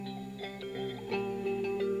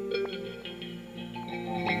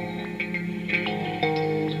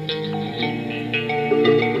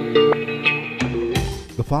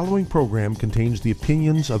following program contains the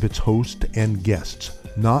opinions of its host and guests,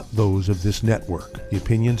 not those of this network. The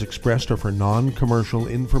opinions expressed are for non-commercial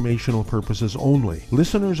informational purposes only.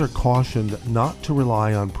 Listeners are cautioned not to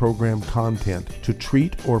rely on program content to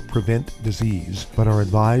treat or prevent disease, but are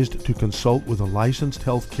advised to consult with a licensed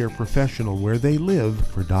healthcare professional where they live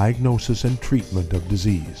for diagnosis and treatment of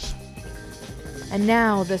disease. And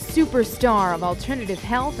now, the superstar of alternative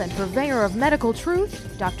health and purveyor of medical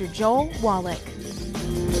truth, Dr. Joel Wallach.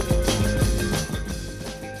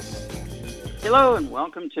 Hello and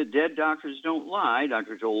welcome to Dead Doctors Don't Lie.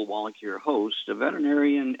 Dr. Joel Wallach, your host, a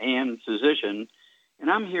veterinarian and physician. And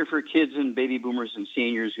I'm here for kids and baby boomers and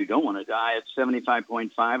seniors who don't want to die at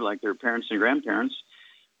 75.5 like their parents and grandparents.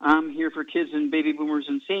 I'm here for kids and baby boomers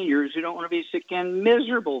and seniors who don't want to be sick and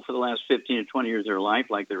miserable for the last 15 to 20 years of their life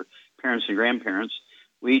like their parents and grandparents.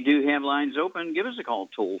 We do have lines open. Give us a call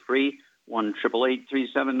toll-free,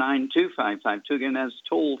 1-888-379-2552. Again, that's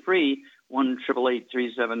toll-free,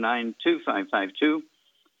 1-888-379-2552.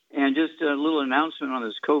 And just a little announcement on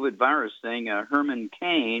this COVID virus thing. Herman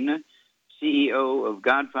Cain, CEO of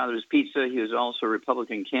Godfather's Pizza, he was also a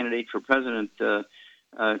Republican candidate for president a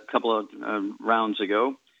couple of rounds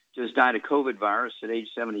ago, just died of COVID virus at age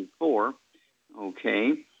 74.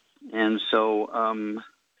 Okay. And so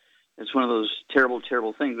it's one of those terrible,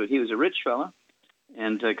 terrible things. But he was a rich fella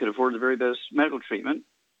and could afford the very best medical treatment.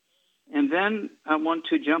 And then I want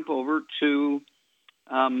to jump over to,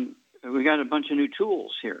 we got a bunch of new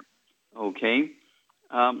tools here, okay?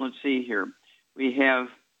 Let's see here. We have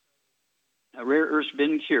Rare Earths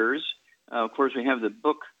Bin Cures. Of course, we have the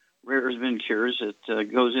book Rare Earths Bin Cures. It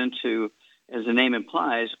goes into, as the name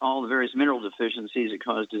implies, all the various mineral deficiencies that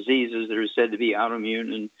cause diseases that are said to be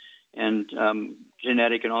autoimmune and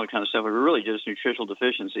genetic and all that kind of stuff, but really just nutritional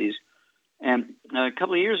deficiencies. And a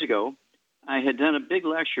couple of years ago, I had done a big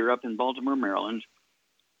lecture up in Baltimore, Maryland.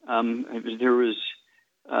 There was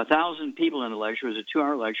 1,000 people in the lecture. It was a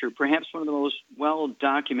 2-hour lecture, perhaps one of the most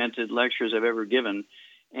well-documented lectures I've ever given.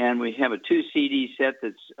 And we have a 2 CD set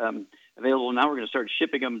that's available. Now we're going to start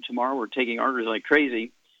shipping them tomorrow. We're taking orders like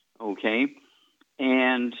crazy, okay?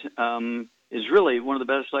 And it's really one of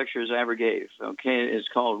the best lectures I ever gave, okay? It's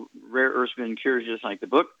called Rare Earths Bin Cures, just like the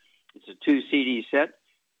book. It's a 2 CD set.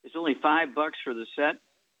 It's only $5 for the set.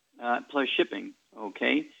 Plus shipping,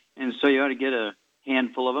 okay? And so you ought to get a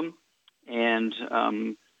handful of them and,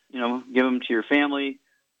 give them to your family,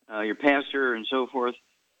 your pastor, and so forth,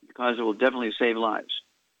 because it will definitely save lives.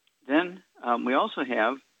 Then we also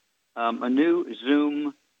have a new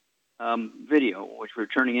Zoom video, which we're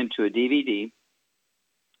turning into a DVD.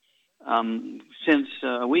 Since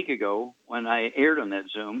a week ago, when I aired on that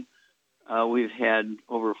Zoom, we've had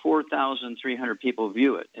over 4,300 people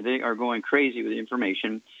view it, and they are going crazy with the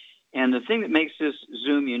information. And the thing that makes this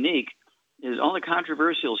Zoom unique is all the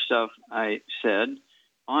controversial stuff I said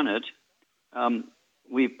on it.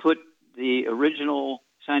 We put the original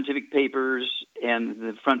scientific papers and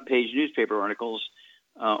the front page newspaper articles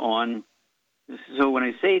on. So when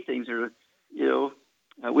I say things are,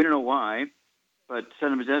 we don't know why, but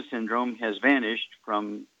sudden death syndrome has vanished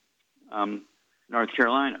from North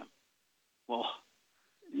Carolina. Well,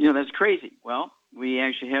 that's crazy. Well, we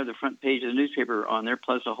actually have the front page of the newspaper on there,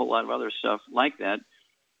 plus a whole lot of other stuff like that,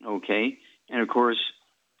 okay? And, of course,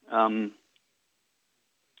 also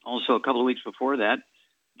a couple of weeks before that,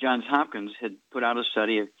 Johns Hopkins had put out a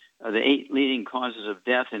study of the 8 leading causes of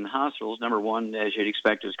death in hospitals. Number 1, as you'd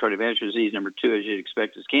expect, is cardiovascular disease. Number 2, as you'd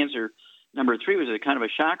expect, is cancer. Number 3 was a kind of a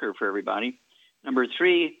shocker for everybody. Number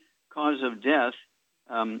 3 cause of death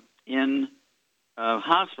in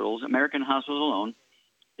hospitals, American hospitals alone,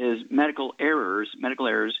 is medical errors. Medical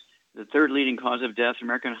errors. The 3rd leading cause of death in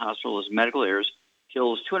American hospital is medical errors.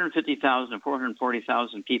 Kills 250,000 to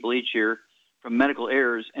 440,000 people each year from medical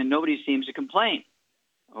errors, and nobody seems to complain.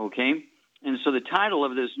 Okay? And so the title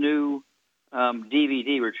of this new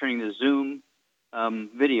DVD, we're turning the Zoom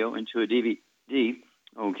video into a DVD.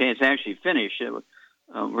 Okay, it's actually finished.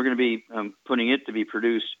 We're going to be putting it to be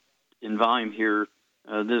produced in volume here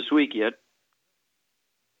this week yet.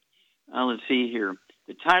 Let's see here.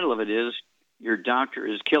 The title of it is Your Doctor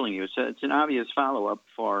is Killing You. It's an obvious follow-up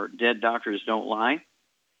for Dead Doctors Don't Lie.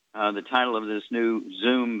 The title of this new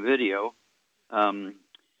Zoom video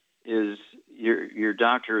is Your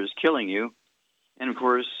Doctor is Killing You. And, of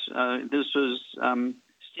course, this was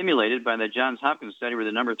stimulated by the Johns Hopkins study where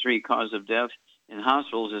the number 3 cause of death in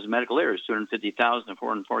hospitals is medical errors, 250,000 to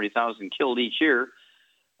 440,000 killed each year.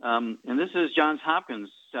 And this is Johns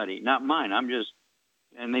Hopkins study, not mine.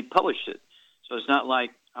 And they published it. So it's not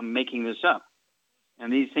like I'm making this up.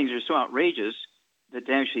 And these things are so outrageous that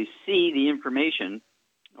to actually see the information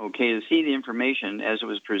okay, to see the information as it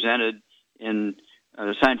was presented in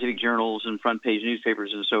scientific journals and front page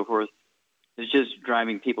newspapers and so forth is just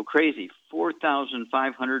driving people crazy.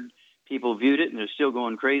 4,500 people viewed it, and they're still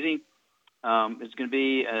going crazy. It's going to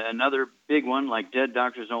be another big one like Dead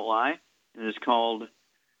Doctors Don't Lie, and it's called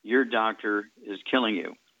Your Doctor is Killing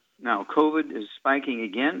You. Now, COVID is spiking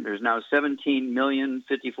again. There's now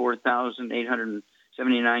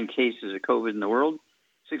 17,054,879 cases of COVID in the world,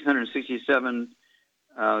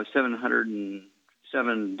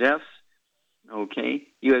 707 deaths. Okay.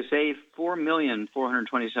 USA,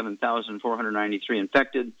 4,427,493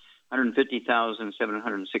 infected,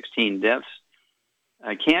 150,716 deaths.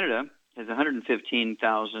 Canada has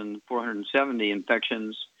 115,470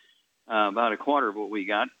 infections, about a quarter of what we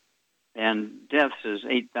got. And deaths is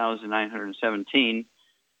 8,917,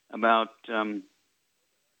 about, 5%,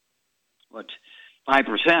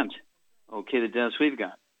 okay, the deaths we've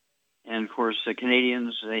got. And, of course, the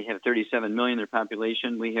Canadians, they have 37 million, their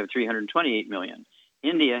population. We have 328 million.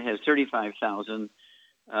 India has 35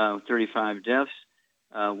 deaths,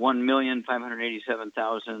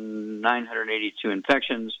 1,587,982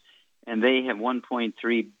 infections, and they have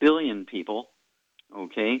 1.3 billion people,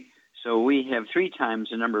 okay? So we have 3 times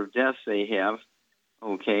the number of deaths they have,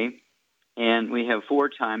 okay? And we have 4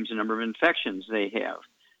 times the number of infections they have.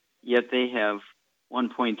 Yet they have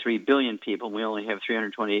 1.3 billion people. We only have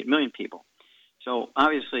 328 million people. So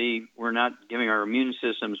obviously we're not giving our immune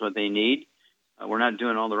systems what they need. We're not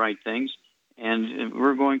doing all the right things. And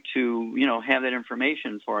we're going to, have that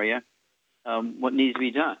information for you, what needs to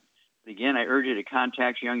be done. But again, I urge you to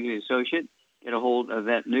contact your Youngevity associate, get a hold of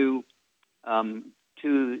that new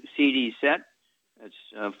 2 CD set. It's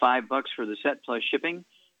 $5 for the set plus shipping.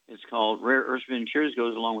 It's called Rare Earth Ventures,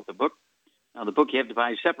 goes along with the book. Now, the book you have to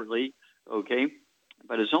buy separately, okay?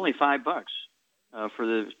 But it's only $5 for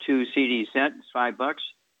the 2 CD set. It's $5,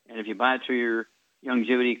 and if you buy it through your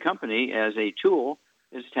Youngevity company as a tool,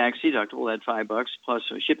 it's tax deductible. That $5 plus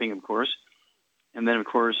shipping, of course. And then, of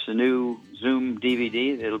course, the new Zoom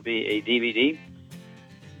DVD. It'll be a DVD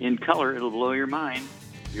in color. It'll blow your mind.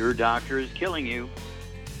 Your doctor is killing you.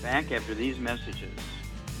 Back after these messages.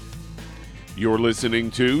 You're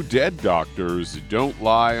listening to Dead Doctors Don't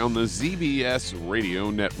Lie on the ZBS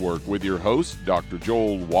Radio Network with your host, Dr.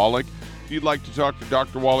 Joel Wallach. If you'd like to talk to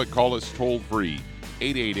Dr. Wallach, call us toll-free,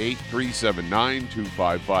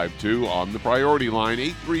 888-379-2552 on the priority line,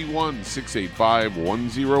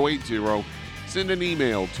 831-685-1080. Send an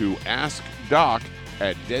email to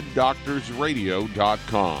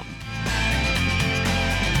askdoc@deaddoctorsradio.com.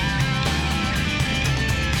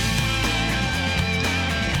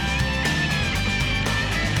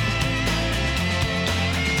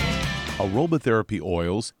 Aromatherapy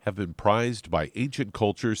oils have been prized by ancient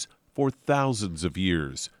cultures for thousands of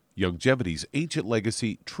years. Youngevity's ancient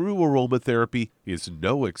legacy, true aromatherapy, is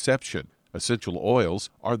no exception. Essential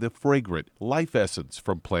oils are the fragrant life essence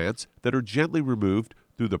from plants that are gently removed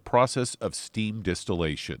through the process of steam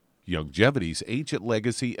distillation. Youngevity's ancient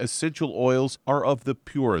legacy essential oils are of the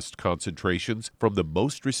purest concentrations from the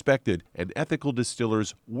most respected and ethical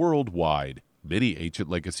distillers worldwide. Many ancient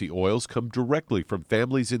legacy oils come directly from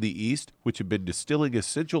families in the East which have been distilling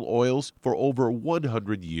essential oils for over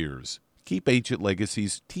 100 years. Keep Ancient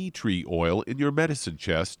Legacy's tea tree oil in your medicine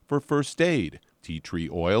chest for first aid. Tea tree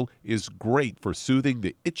oil is great for soothing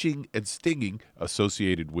the itching and stinging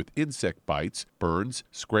associated with insect bites, burns,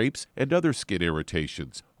 scrapes, and other skin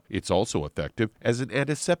irritations. It's also effective as an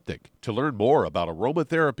antiseptic. To learn more about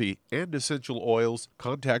aromatherapy and essential oils,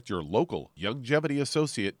 contact your local Youngevity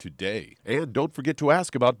associate today. And don't forget to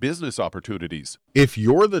ask about business opportunities. If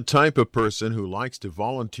you're the type of person who likes to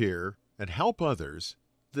volunteer and help others,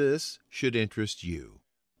 this should interest you.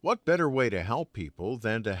 What better way to help people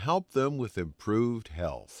than to help them with improved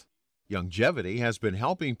health? Youngevity has been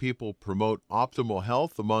helping people promote optimal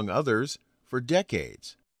health, among others, for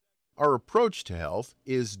decades. Our approach to health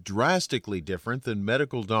is drastically different than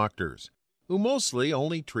medical doctors, who mostly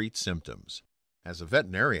only treat symptoms. As a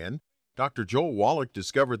veterinarian, Dr. Joel Wallach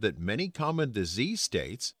discovered that many common disease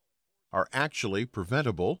states are actually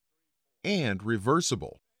preventable and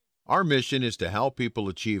reversible. Our mission is to help people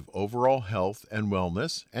achieve overall health and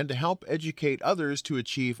wellness and to help educate others to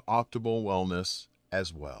achieve optimal wellness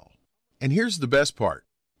as well. And here's the best part.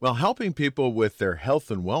 While helping people with their health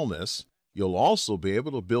and wellness, you'll also be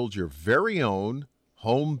able to build your very own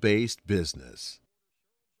home-based business.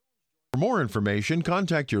 For more information,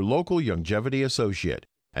 contact your local Youngevity associate.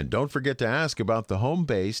 And don't forget to ask about the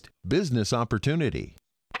home-based business opportunity.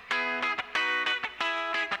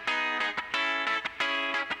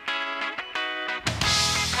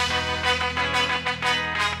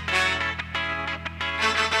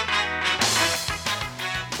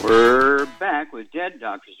 We're back with Dead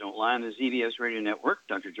Doctors Don't Lie on the ZBS Radio Network.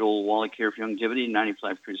 Dr. Joel Wallach here for Youngevity,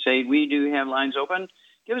 95 Crusade. We do have lines open.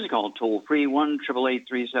 Give us a call, toll-free,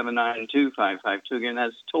 1-888-379-2552. Again,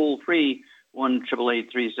 that's toll-free,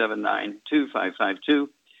 1-888-379-2552.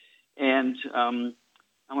 And I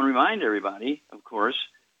want to remind everybody, of course,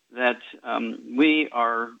 that we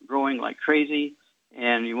are growing like crazy,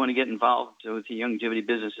 and you want to get involved with the Youngevity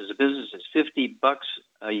business as a business. It's $50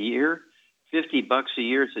 a year. $50 a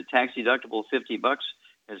year. It's a tax deductible $50.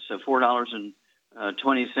 It's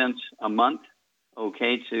 $4.20 a month.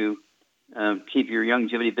 Okay, to keep your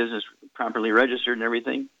Youngevity business properly registered and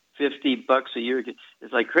everything. $50 a year.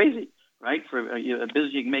 It's like crazy, right? For a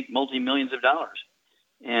business, you can make multi-millions of dollars.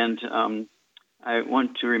 And I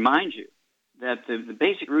want to remind you that the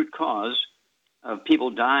basic root cause of people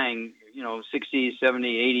dying, 60,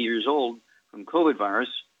 70, 80 years old from COVID virus,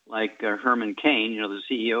 like Herman Cain, the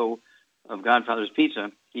CEO of Godfather's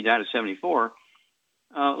Pizza, he died at 74.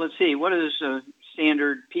 Let's see, what is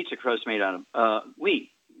standard pizza crust made out of?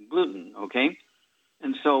 Wheat, gluten, okay?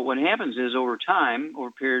 And so what happens is over time, over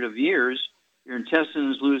a period of years, your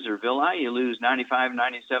intestines lose their villi. You lose 95,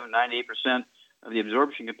 97, 98% of the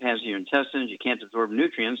absorption capacity of your intestines. You can't absorb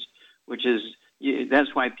nutrients, which is,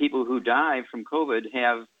 that's why people who die from COVID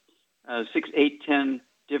have 6, 8, 10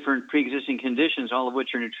 different pre-existing conditions, all of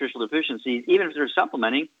which are nutritional deficiencies, even if they're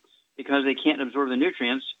supplementing, because they can't absorb the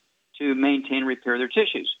nutrients to maintain and repair their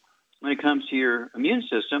tissues. When it comes to your immune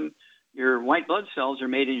system, your white blood cells are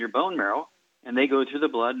made in your bone marrow, and they go through the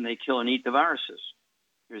blood and they kill and eat the viruses.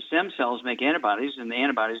 Your stem cells make antibodies, and the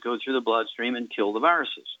antibodies go through the bloodstream and kill the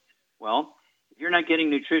viruses. Well, if you're not getting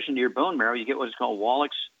nutrition to your bone marrow, you get what's called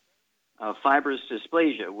Wallach's fibrous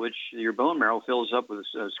dysplasia, which your bone marrow fills up with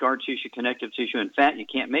scar tissue, connective tissue, and fat. You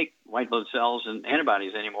can't make white blood cells and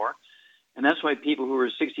antibodies anymore. And that's why people who are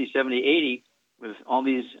 60, 70, 80 with all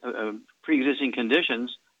these pre-existing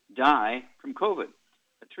conditions die from COVID.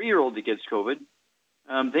 A 3-year-old that gets COVID,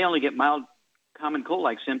 they only get mild common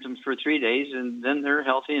cold-like symptoms for 3 days, and then they're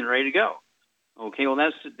healthy and ready to go. Okay, well,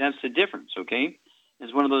 that's the difference, okay?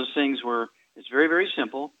 It's one of those things where it's very, very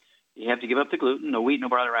simple. You have to give up the gluten, no wheat, no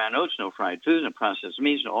barley, rye, no oats, no fried foods, no processed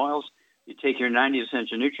meats, no oils. You take your 90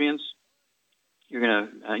 essential nutrients. You're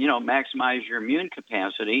going to, maximize your immune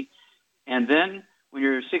capacity. And then when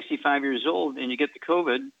you're 65 years old and you get the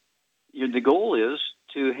COVID, the goal is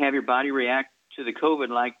to have your body react to the COVID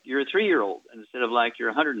like you're a 3-year-old instead of like you're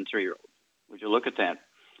a 103-year-old. Would you look at that?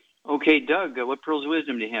 Okay, Doug, what pearls of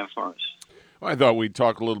wisdom do you have for us? I thought we'd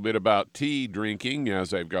talk a little bit about tea drinking,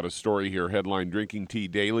 as I've got a story here, headline, Drinking Tea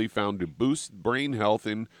Daily Found to Boost Brain Health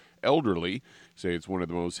in Elderly. Say it's one of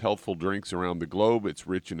the most healthful drinks around the globe. It's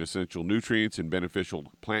rich in essential nutrients and beneficial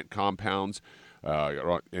plant compounds,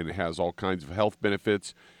 and it has all kinds of health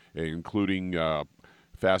benefits, including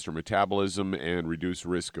faster metabolism and reduced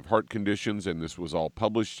risk of heart conditions, and this was all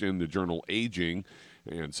published in the journal Aging.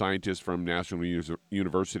 And scientists from National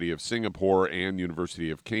University of Singapore and University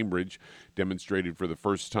of Cambridge demonstrated for the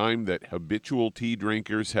first time that habitual tea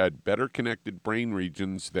drinkers had better connected brain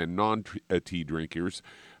regions than non-tea drinkers.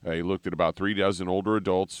 They looked at about 3 dozen older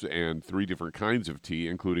adults and 3 different kinds of tea,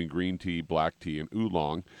 including green tea, black tea, and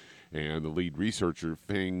oolong. And the lead researcher,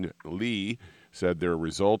 Feng Li, said their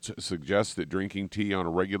results suggest that drinking tea on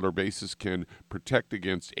a regular basis can protect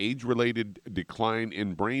against age-related decline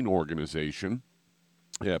in brain organization.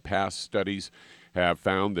 Past studies have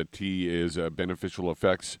found that tea is beneficial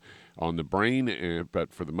effects on the brain,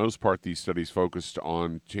 but for the most part, these studies focused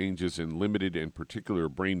on changes in limited and particular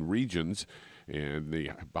brain regions, and they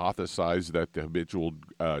hypothesized that the habitual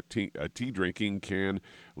tea drinking can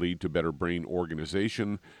lead to better brain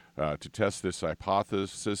organization. To test this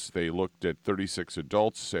hypothesis, they looked at 36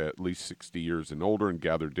 adults at least 60 years and older and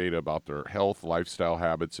gathered data about their health, lifestyle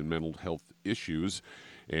habits, and mental health issues.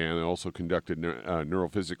 And they also conducted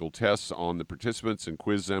neurophysical tests on the participants and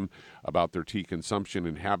quizzed them about their tea consumption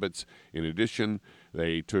and habits. In addition,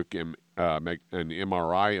 they took an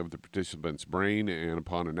MRI of the participants' brain, and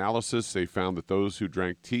upon analysis, they found that those who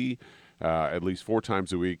drank tea at least 4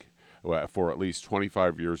 times a week for at least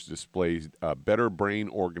 25 years displayed better brain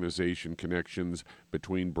organization connections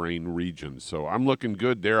between brain regions. So I'm looking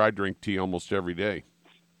good there. I drink tea almost every day.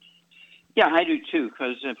 Yeah, I do too,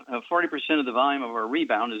 because 40% of the volume of our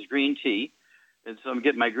Rebound is green tea. And so I'm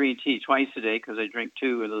getting my green tea twice a day because I drink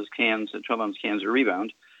 2 of those cans, the 12-ounce cans of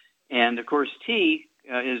Rebound. And, of course, tea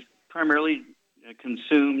is primarily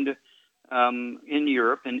consumed in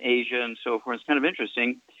Europe and Asia and so forth. It's kind of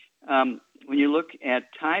interesting. When you look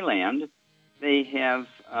at Thailand, they have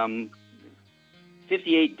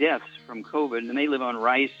 58 deaths from COVID, and they live on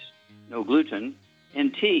rice, no gluten,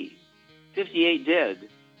 and tea. 58 dead.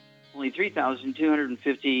 only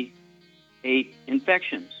 3,258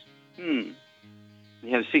 infections. We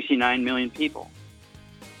have 69 million people.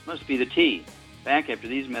 Must be the T. Back after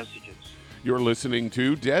these messages. You're listening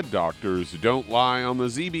to Dead Doctors Don't Lie on the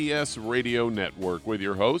ZBS Radio Network with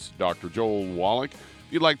your host, Dr. Joel Wallach. If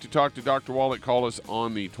you'd like to talk to Dr. Wallach, call us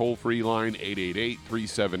on the toll-free line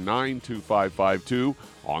 888-379-2552,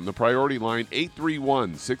 on the priority line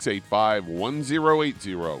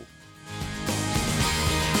 831-685-1080.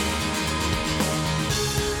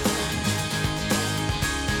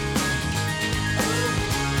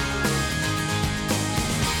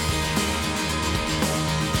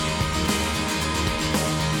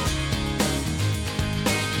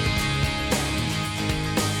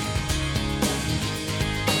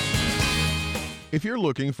 If you're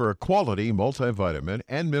looking for a quality multivitamin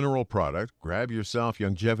and mineral product, grab yourself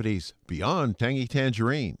Youngevity's Beyond Tangy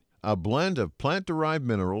Tangerine, a blend of plant-derived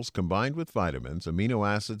minerals combined with vitamins, amino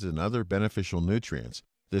acids, and other beneficial nutrients.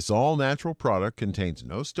 This all-natural product contains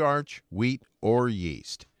no starch, wheat, or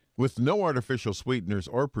yeast, with no artificial sweeteners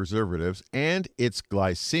or preservatives, and it's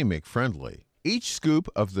glycemic friendly. Each scoop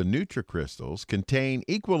of the NutriCrystals contain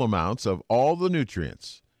equal amounts of all the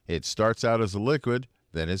nutrients. It starts out as a liquid,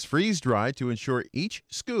 then is freeze-dried to ensure each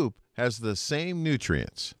scoop has the same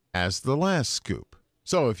nutrients as the last scoop.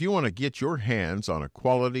 So if you want to get your hands on a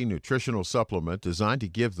quality nutritional supplement designed to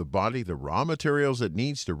give the body the raw materials it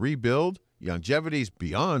needs to rebuild, Youngevity's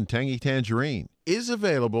Beyond Tangy Tangerine is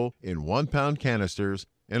available in 1-pound canisters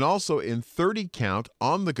and also in 30-count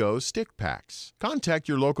on-the-go stick packs. Contact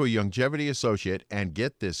your local Youngevity associate and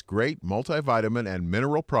get this great multivitamin and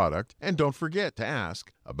mineral product, and don't forget to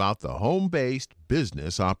ask about the home-based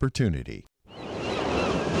business opportunity.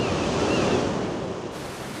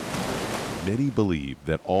 Many believe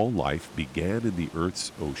that all life began in the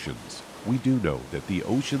Earth's oceans. We do know that the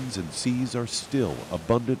oceans and seas are still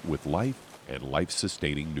abundant with life and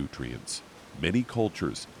life-sustaining nutrients. Many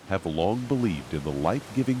cultures have long believed in the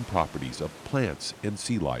life-giving properties of plants and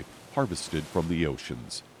sea life harvested from the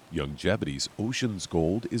oceans. Youngevity's Ocean's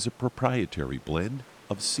Gold is a proprietary blend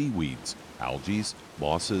of seaweeds, algae,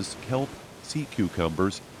 mosses, kelp, sea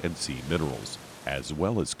cucumbers, and sea minerals, as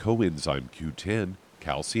well as coenzyme Q10,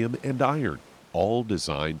 calcium, and iron, all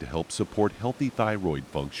designed to help support healthy thyroid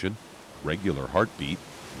function, regular heartbeat,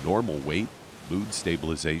 normal weight, mood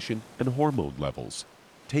stabilization, and hormone levels.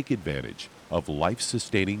 Take advantage of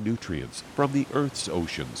life-sustaining nutrients from the Earth's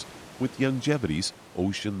oceans with Youngevity's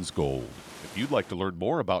Ocean's Gold. If you'd like to learn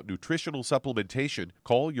more about nutritional supplementation,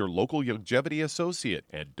 call your local Youngevity associate,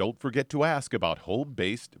 and don't forget to ask about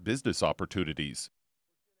home-based business opportunities.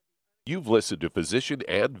 You've listened to physician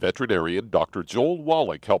and veterinarian Dr. Joel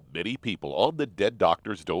Wallach help many people on the Dead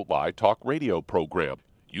Doctors Don't Lie talk radio program.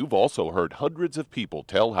 You've also heard hundreds of people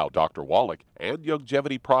tell how Dr. Wallach and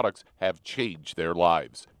Youngevity products have changed their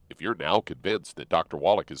lives. If you're now convinced that Dr.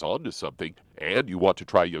 Wallach is onto something and you want to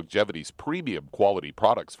try Youngevity's premium quality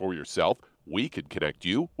products for yourself, we can connect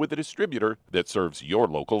you with a distributor that serves your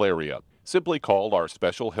local area. Simply call our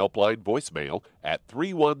special helpline voicemail at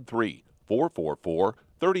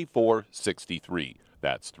 313-444-3463.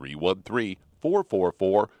 That's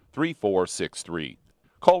 313-444-3463.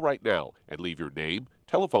 Call right now and leave your name,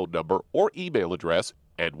 telephone number, or email address,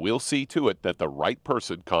 and we'll see to it that the right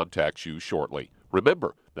person contacts you shortly.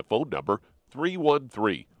 Remember, the phone number,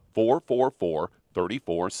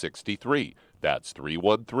 313-444-3463. That's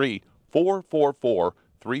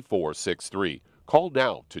 313-444-3463. Call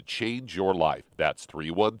now to change your life. That's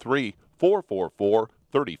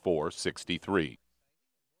 313-444-3463.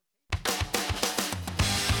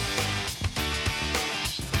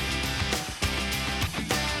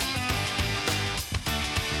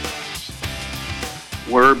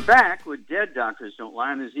 We're back with Dead Doctors Don't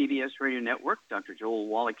Lie on the ZBS Radio Network. Dr. Joel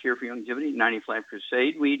Wallach here for Youngevity, 90 Flat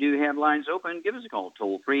Crusade. We do have lines open. Give us a call,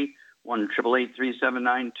 toll-free,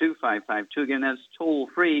 1-888-379-2552. Again, that's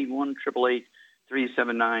toll-free,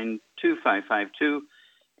 1-888-379-2552.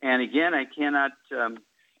 And again, I cannot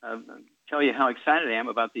tell you how excited I am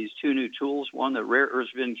about these two new tools. One, the Rare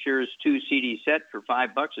Earths Ventures 2 CD set for $5.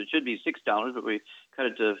 It should be $6, but we cut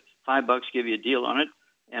it to $5, give you a deal on it,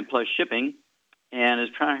 and plus shipping. And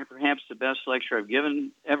it's perhaps the best lecture I've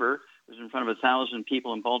given ever. It was in front of 1,000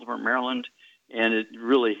 people in Baltimore, Maryland, and it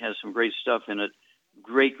really has some great stuff in it.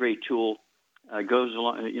 Great, great tool. Goes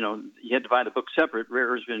along, you had to buy the book separate, Rare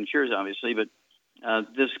Earths Ventures, obviously, but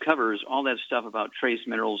this covers all that stuff about trace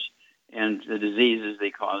minerals and the diseases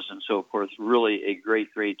they cause and so forth. Really a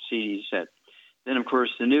great, great CD set. Then, of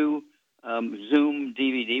course, the new Zoom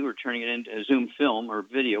DVD, we're turning it into a Zoom film or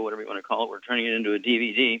video, whatever you want to call it. We're turning it into a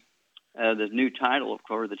DVD. The new title, of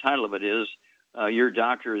course, the title of it is Your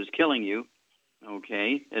Doctor is Killing You.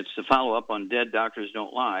 Okay, it's a follow-up on Dead Doctors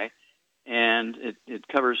Don't Lie, and it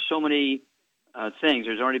covers so many things.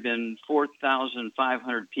 There's already been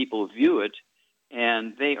 4,500 people view it,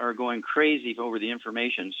 and they are going crazy over the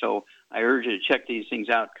information. So I urge you to check these things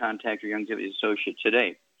out. Contact your Youngevity associate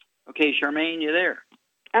today. Okay, Charmaine, you there?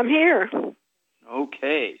 I'm here.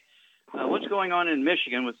 Okay. What's going on in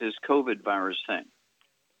Michigan with this COVID virus thing?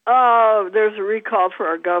 Oh, there's a recall for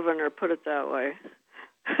our governor, put it that way.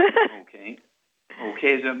 Okay.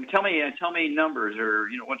 Okay, so tell me numbers, or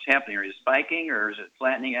what's happening. Are you spiking, or is it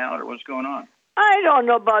flattening out, or what's going on? I don't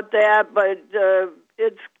know about that, but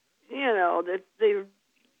it's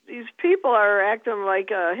these people are acting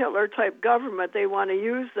like a Hitler-type government. They want to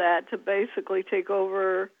use that to basically take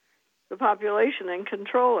over the population and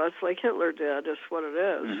control us like Hitler did. Is what it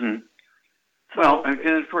is. Mm-hmm. So, well,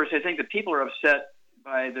 and of course, I think the people are upset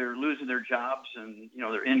by their losing their jobs, and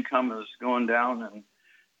their income is going down, and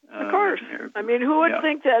of course. I mean, who would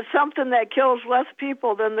think that something that kills less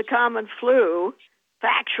people than the common flu,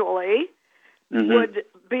 factually, would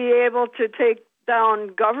be able to take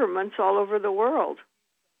down governments all over the world?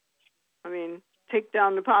 I mean, take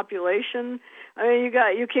down the population. I mean,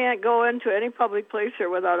 you can't go into any public place here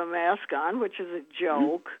without a mask on, which is a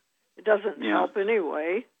joke. It doesn't help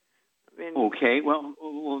anyway. I mean, okay, well,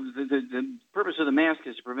 the purpose of the mask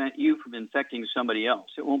is to prevent you from infecting somebody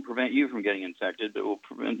else. It won't prevent you from getting infected, but it will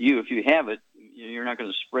prevent you. If you have it, you're not going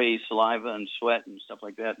to spray saliva and sweat and stuff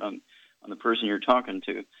like that on the person you're talking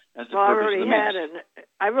to. That's the purpose of the mask.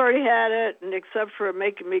 I've already had it, and except for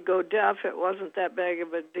making me go deaf, it wasn't that big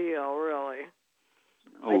of a deal, really.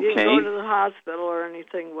 Okay. I didn't go to the hospital or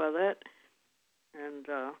anything with it. And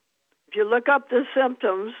if you look up the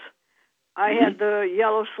symptoms, I had the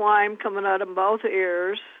yellow slime coming out of both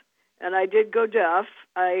ears, and I did go deaf.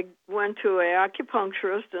 I went to an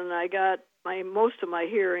acupuncturist, and I got most of my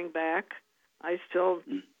hearing back. I still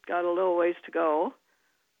got a little ways to go.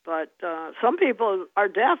 But some people are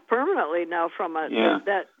deaf permanently now from it. Yeah.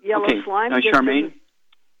 That yellow slime. Now, Charmaine?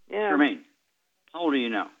 Yeah. Charmaine, how old are you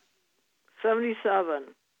now?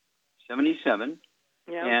 77. 77.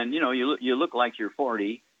 Yeah. And, you look like you're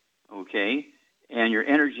 40, okay? And your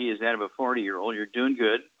energy is that of a 40-year-old. You're doing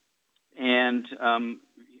good. And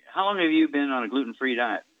how long have you been on a gluten-free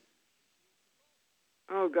diet?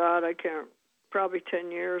 Oh, God, I can't. Probably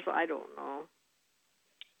 10 years. I don't know.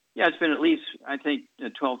 Yeah, it's been at least, I think,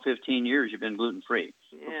 12, 15 years you've been gluten-free.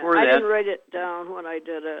 Yeah, Before I that, didn't write it down when I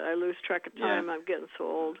did it. I lose track of time. I'm getting so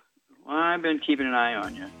old. Well, I've been keeping an eye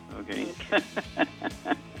on you, okay?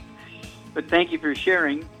 But thank you for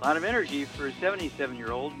sharing. A lot of energy for a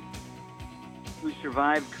 77-year-old who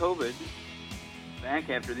survived COVID. Back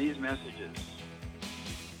after these messages.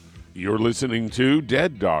 You're listening to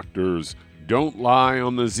Dead Doctors Don't Lie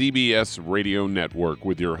on the ZBS Radio Network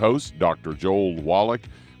with your host, Dr. Joel Wallach.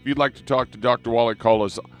 If you'd like to talk to Dr. Wallach, call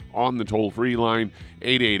us on the toll-free line,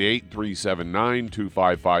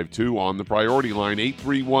 888-379-2552, on the priority line,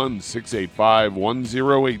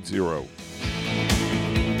 831-685-1080.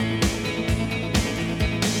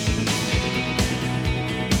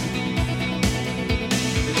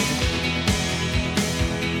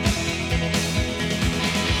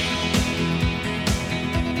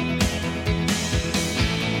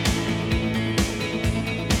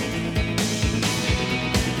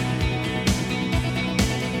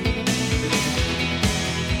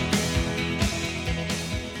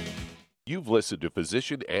 You've listened to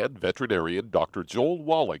physician and veterinarian Dr. Joel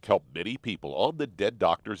Wallach help many people on the Dead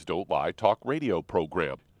Doctors Don't Lie talk radio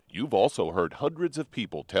program. You've also heard hundreds of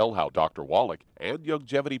people tell how Dr. Wallach and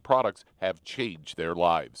Youngevity products have changed their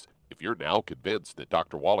lives. If you're now convinced that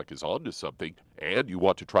Dr. Wallach is onto something and you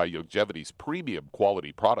want to try Youngevity's premium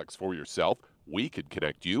quality products for yourself, we can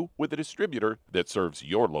connect you with a distributor that serves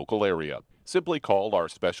your local area. Simply call our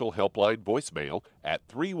special helpline voicemail at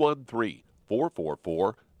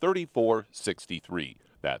 313-444-3463.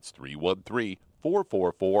 That's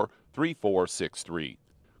 313-444-3463.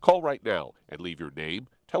 Call right now and leave your name,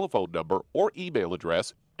 telephone number, or email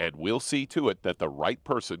address, and we'll see to it that the right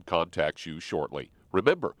person contacts you shortly.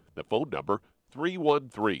 Remember, the phone number,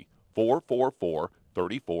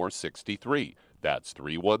 313-444-3463. That's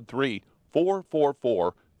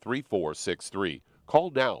 313-444-3463. Call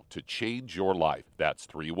now to change your life. That's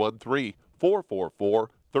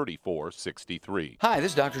 313-444-3463. Hi,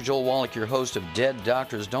 this is Dr. Joel Wallach, your host of Dead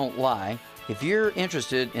Doctors Don't Lie. If you're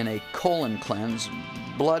interested in a colon cleanse,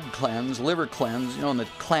 blood cleanse, liver cleanse, in the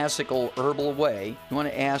classical herbal way, you want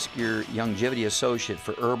to ask your Youngevity associate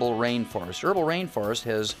for Herbal Rainforest. Herbal Rainforest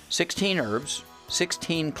has 16 herbs,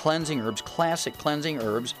 16 cleansing herbs, classic cleansing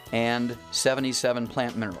herbs, and 77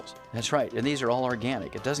 plant minerals. That's right, and these are all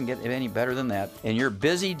organic. It doesn't get any better than that. In your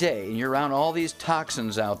busy day, and you're around all these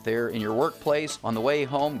toxins out there in your workplace, on the way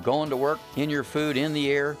home, going to work, in your food, in the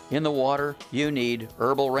air, in the water, you need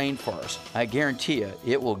Herbal Rainforest. I guarantee you,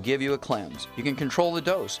 it will give you a cleanse. You can control the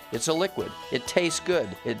dose. It's a liquid. It tastes good.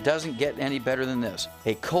 It doesn't get any better than this.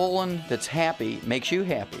 A colon that's happy makes you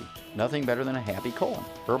happy. Nothing better than a happy colon.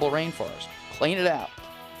 Herbal Rainforest. Clean it out.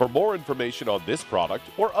 For more information on this product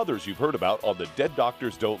or others you've heard about on the Dead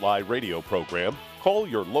Doctors Don't Lie radio program, call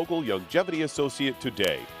your local Youngevity associate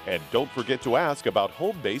today. And don't forget to ask about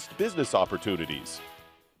home-based business opportunities.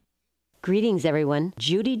 Greetings, everyone.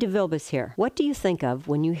 Judy DeVilbus here. What do you think of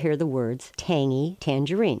when you hear the words tangy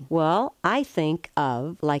tangerine? Well, I think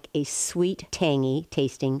of like a sweet, tangy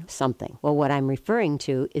tasting something. Well, what I'm referring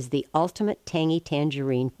to is the Ultimate Tangy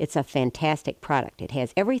Tangerine. It's a fantastic product. It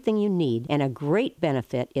has everything you need, and a great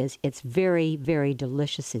benefit is it's very, very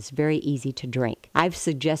delicious. It's very easy to drink. I've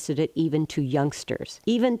suggested it even to youngsters.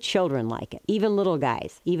 Even children like it. Even little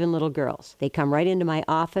guys. Even little girls. They come right into my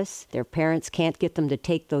office. Their parents can't get them to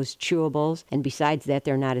take those chewables, and besides that,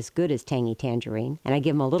 they're not as good as Tangy Tangerine. And I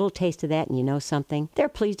give them a little taste of that, and you know something? They're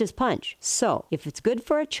pleased as punch. So, if it's good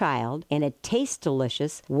for a child and it tastes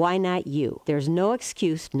delicious, why not you? There's no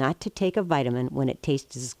excuse not to take a vitamin when it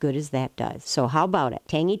tastes as good as that does. So how about it?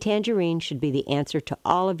 Tangy Tangerine should be the answer to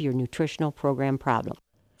all of your nutritional program problems.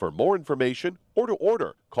 For more information or to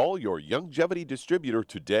order, call your Youngevity distributor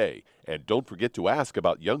today. And don't forget to ask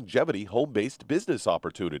about Youngevity home-based business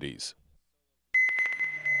opportunities.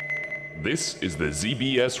 This is the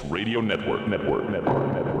ZBS Radio Network.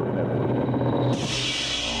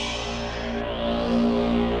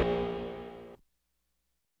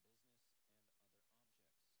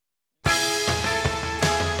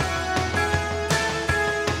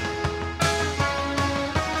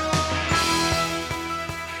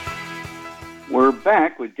 We're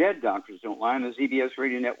back with Dead Doctors Don't Lie on the ZBS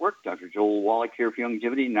Radio Network. Dr. Joel Wallach here for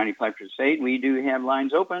Youngevity 95 Crusade. We do have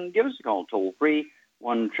lines open. Give us a call toll free.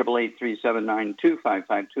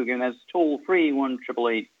 1-888-379-2552. Again, that's toll-free,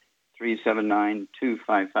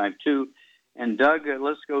 1-888-379-2552. And, Doug,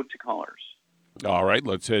 let's go to callers. All right,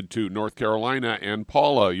 let's head to North Carolina. And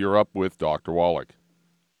Paula, you're up with Dr. Wallach.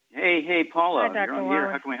 Hey, Paula. Hi, Dr. You're on Wallach.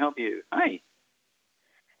 here. How can we help you? Hi.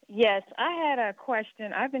 Yes, I had a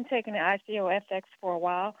question. I've been taking the ICO-FX for a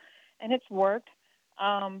while, and it's worked.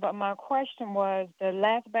 But my question was, the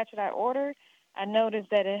last batch that I ordered, I noticed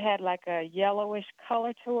that it had like a yellowish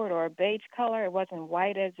color to it or a beige color. It wasn't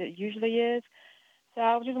white as it usually is. So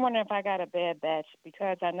I was just wondering if I got a bad batch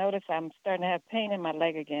because I noticed I'm starting to have pain in my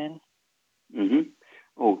leg again.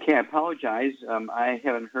 Mm-hmm. Okay, I apologize. I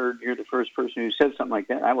haven't heard. You're the first person who said something like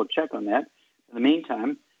that. I will check on that. In the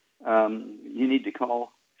meantime, you need to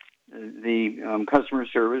call the customer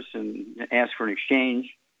service and ask for an exchange.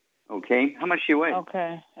 Okay? How much do you weigh?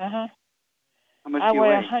 Okay. Uh-huh. How much I do you weigh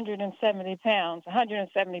weigh? 170 pounds.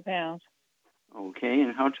 170 pounds. Okay,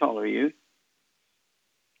 and how tall are you?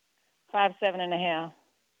 5'7.5".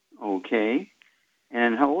 Okay.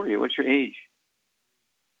 And how old are you? What's your age?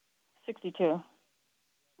 62.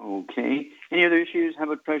 Okay. Any other issues? How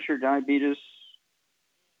about pressure, diabetes?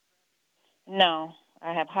 No,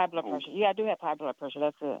 I have high blood pressure. Yeah, I do have high blood pressure.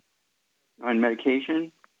 That's it. On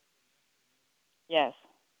medication? Yes.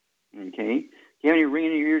 Okay. Do you have any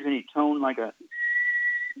ringing in your ears, any tone like a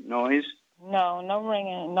noise? No, no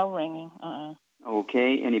ringing, no ringing.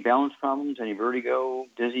 Okay. Any balance problems, any vertigo,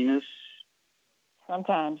 dizziness?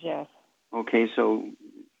 Sometimes, yes. Okay, so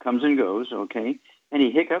comes and goes. Okay. Any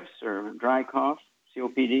hiccups or dry cough,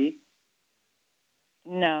 COPD?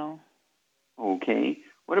 No. Okay.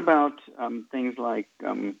 What about things like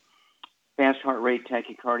fast heart rate,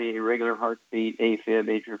 tachycardia, irregular heartbeat, AFib,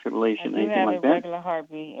 atrial fibrillation, anything like that? I do have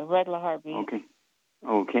a regular heartbeat. Okay.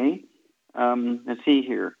 Okay. Let's see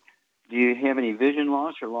here. Do you have any vision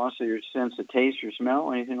loss or loss of your sense of taste or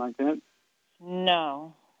smell, anything like that?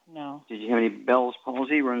 No. Did you have any Bell's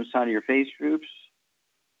palsy or on the side of your face groups?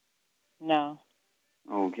 No.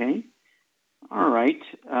 Okay. All right.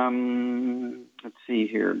 Let's see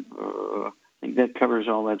here. I think that covers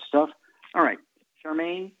all that stuff. All right.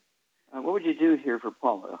 Charmaine, what would you do here for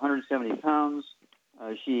Paula? 170 pounds.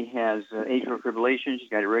 She has atrial fibrillation. She's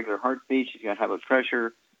got irregular heartbeat. She's got high blood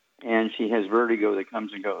pressure. And she has vertigo that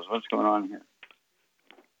comes and goes. What's going on here?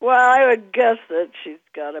 Well, I would guess that she's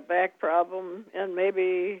got a back problem and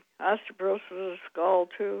maybe osteoporosis of the skull,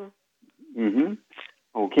 too. Mm-hmm.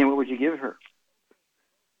 Okay, what would you give her?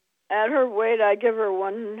 At her weight, I give her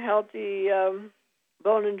one healthy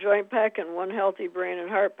bone and joint pack and one healthy brain and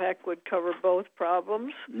heart pack would cover both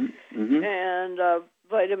problems. Mm-hmm. And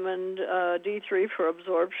vitamin D3 for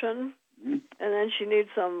absorption. Mm-hmm. And then she needs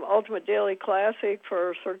some Ultimate Daily Classic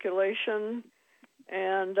for circulation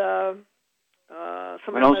and some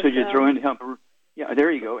What else MSM. would you throw in to help? Yeah,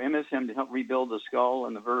 there you go. MSM to help rebuild the skull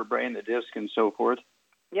and the vertebrae and the disc and so forth.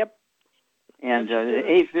 Yep. And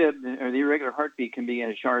the AFib, or the irregular heartbeat, can be,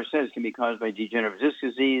 as Shar says, can be caused by degenerative disc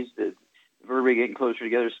disease, the vertebrae getting closer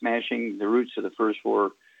together, smashing the roots of the first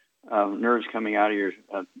four nerves coming out of your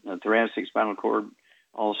thoracic spinal cord.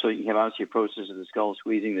 Also, you have osteoporosis of the skull,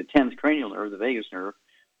 squeezing the 10th cranial nerve, the vagus nerve,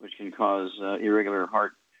 which can cause irregular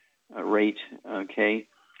heart rate. Okay.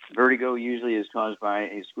 Vertigo usually is caused by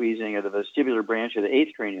a squeezing of the vestibular branch of the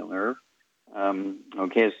 8th cranial nerve.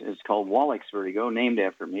 It's called Wallach's vertigo, named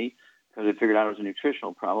after me, because I figured out it was a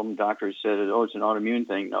nutritional problem. Doctors said, it's an autoimmune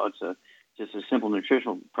thing. No, it's just a simple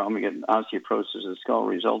nutritional problem. You get osteoporosis of the skull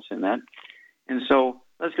results in that. And so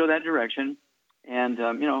let's go that direction and,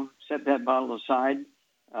 set that bottle aside.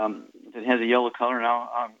 If it has a yellow color, now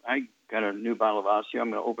I got a new bottle of Osteo.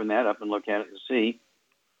 I'm going to open that up and look at it and see.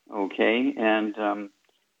 Okay, and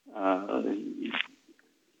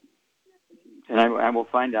I will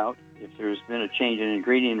find out if there's been a change in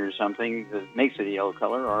ingredient or something that makes it a yellow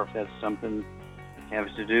color, or if that's something that has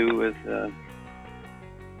to do with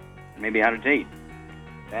maybe out of date.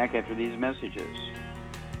 Back after these messages.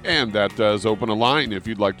 And that does open a line. If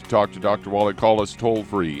you'd like to talk to Dr. Wallach, call us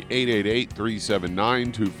toll-free,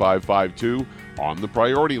 888-379-2552. On the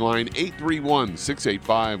priority line,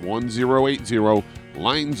 831-685-1080.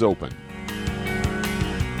 Lines open.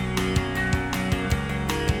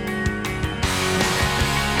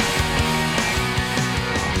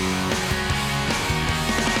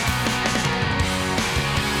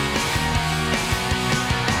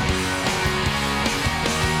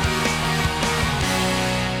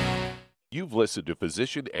 You've listened to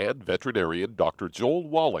physician and veterinarian Dr. Joel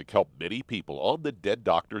Wallach help many people on the Dead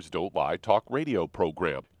Doctors Don't Lie talk radio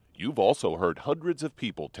program. You've also heard hundreds of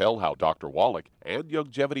people tell how Dr. Wallach and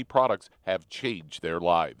Youngevity products have changed their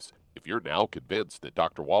lives. If you're now convinced that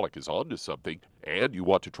Dr. Wallach is onto something and you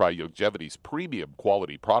want to try Youngevity's premium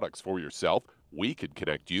quality products for yourself, we can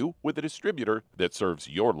connect you with a distributor that serves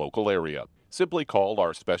your local area. Simply call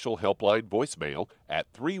our special helpline voicemail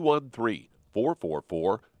at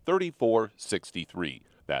 313-444-3463.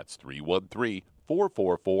 That's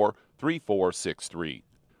 313-444-3463.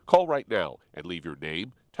 Call right now and leave your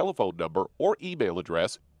name, telephone number, or email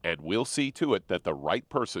address, and we'll see to it that the right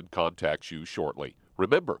person contacts you shortly.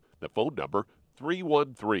 Remember, the phone number,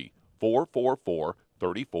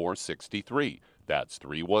 313-444-3463. That's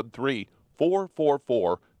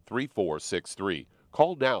 313-444-3463.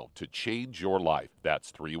 Call now to change your life.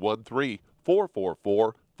 That's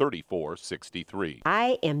 313-444-3463. 3463.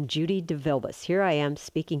 I am Judy DeVilbus. Here I am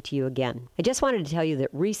speaking to you again. I just wanted to tell you that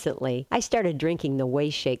recently I started drinking the Whey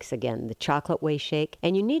Shakes again, the chocolate Whey Shake.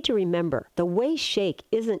 And you need to remember, the Whey Shake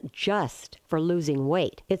isn't just for losing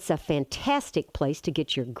weight. It's a fantastic place to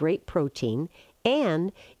get your great protein.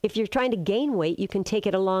 And if you're trying to gain weight, you can take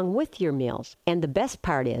it along with your meals. And the best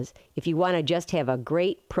part is, if you want to just have a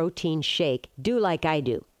great protein shake, do like I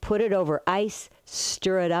do. Put it over ice,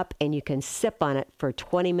 stir it up, and you can sip on it for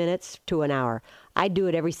 20 minutes to an hour. I do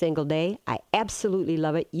it every single day. I absolutely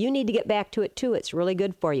love it. You need to get back to it too. It's really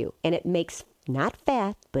good for you. And it makes not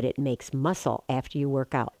fat, but it makes muscle after you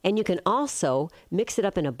work out. And you can also mix it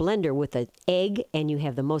up in a blender with an egg, and you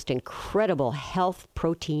have the most incredible health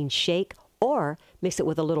protein shake. Or mix it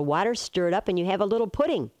with a little water, stir it up, and you have a little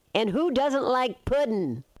pudding. And who doesn't like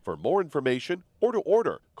pudding? For more information or to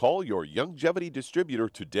order, call your Youngevity distributor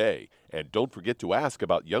today. And don't forget to ask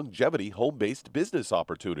about Youngevity home-based business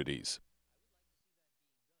opportunities.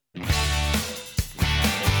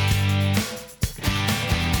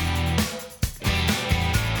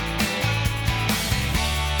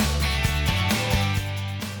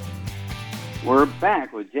 We're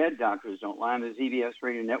back with Dead Doctors Don't Lie on the ZBS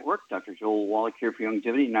Radio Network. Dr. Joel Wallach here for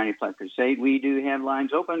Youngevity, 90 Flat Crusade. We do have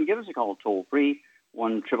lines open. Give us a call toll-free,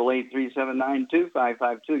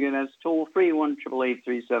 1-888-379-2552. Again, that's toll-free,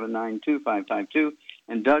 1-888-379-2552.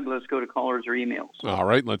 And Doug, let's go to callers or emails. All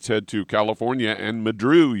right, let's head to California. And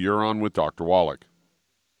Madru, you're on with Dr. Wallach.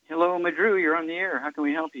 Hello, Madru, you're on the air. How can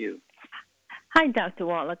we help you? Hi, Dr.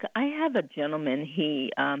 Wallach. I have a gentleman.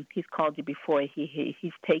 He's called you before.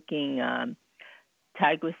 He's taking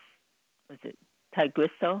Tagrisso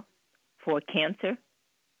for cancer.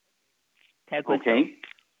 Tagrisso okay.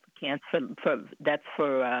 For cancer. That's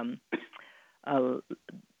for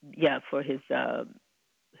for his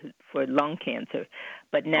for lung cancer.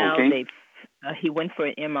 But now he went for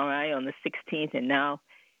an MRI on the 16th, and now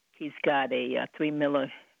he's got a 3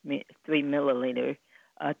 milliliter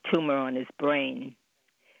tumor on his brain.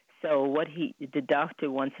 So the doctor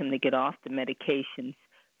wants him to get off the medications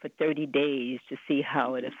for 30 days to see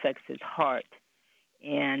how it affects his heart.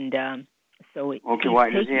 And so okay, why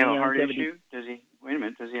does he have a heart issue? Wait a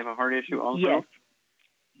minute, does he have a heart issue also? Yes.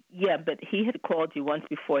 Yeah, but he had called you once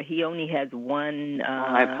before. He only has one.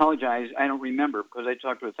 I apologize. I don't remember because I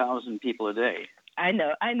talk to 1,000 people a day. I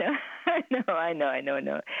know.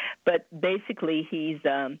 But basically, he's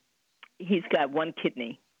got one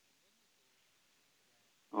kidney.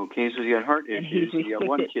 Okay, so he's got heart issues. He's got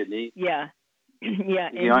one kidney. Yeah. Yeah.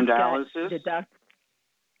 Is he on dialysis?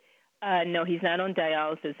 No, he's not on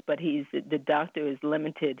dialysis, but the doctor has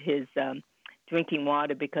limited his drinking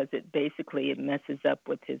water because it messes up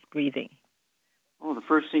with his breathing. Oh, the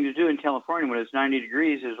first thing to do in California when it's 90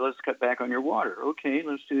 degrees is let's cut back on your water. Okay,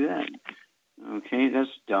 let's do that. Okay, that's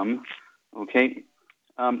dumb. Okay.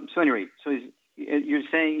 So anyway, you're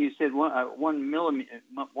saying you said 1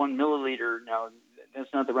 milliliter. Now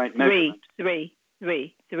that's not the right measurement. Three.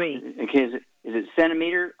 Okay, is it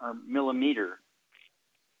centimeter or millimeter?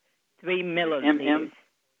 3 milliliters.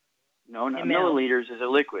 No, milliliters is a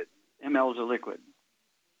liquid. ml is a liquid.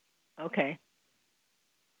 Okay.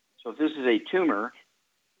 So if this is a tumor,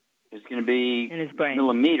 it's going to be in his brain.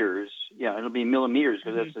 Millimeters. Yeah, it'll be millimeters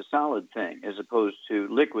because that's a solid thing as opposed to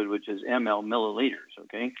liquid, which is ml, milliliters,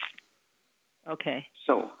 okay? Okay.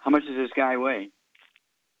 So how much does this guy weigh?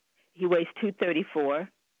 He weighs 234.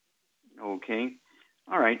 Okay.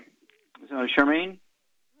 All right. So, Charmaine?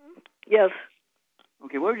 Yes.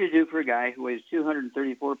 Okay, what would you do for a guy who weighs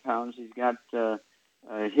 234 pounds? He's got a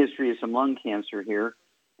history of some lung cancer here,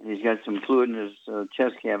 and he's got some fluid in his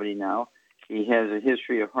chest cavity now. He has a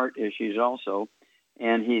history of heart issues also,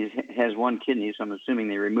 and he has one kidney, so I'm assuming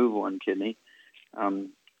they remove one kidney.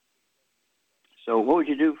 So what would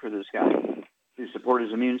you do for this guy to support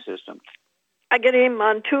his immune system? I get him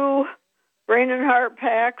on 2 brain and heart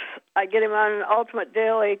packs. I get him on an Ultimate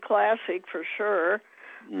Daily Classic for sure.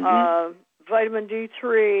 Vitamin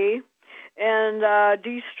D3 and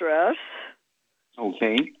de-stress.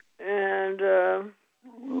 Okay. And I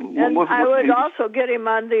would also get him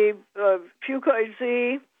on the Fucoid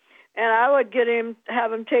Z, and I would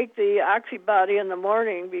have him take the Oxybody in the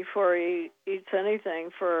morning before he eats anything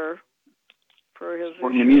for his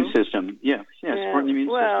supporting the immune system. Yeah, supporting the immune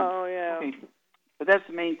system. Well, yeah. Okay. But that's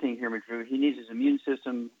the main thing here, Madru. He needs his immune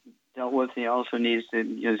system dealt with. He also needs to,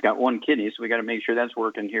 he's got one kidney, so we got to make sure that's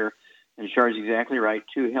working here. And Char's exactly right.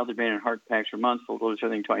 2 healthy brain and heart packs per month, full dose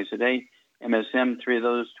everything twice a day. MSM, 3 of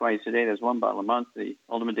those twice a day. That's 1 bottle a month. The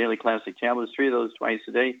Ultimate Daily Classic tablets, 3 of those twice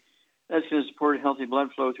a day. That's going to support healthy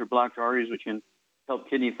blood flow through blocked arteries, which can help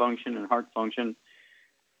kidney function and heart function,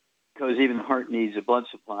 because even the heart needs a blood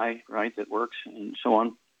supply, right, that works, and so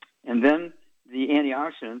on. And then the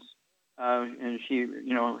antioxidants, and she,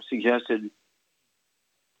 suggested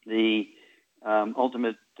the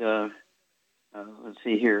Ultimate, let's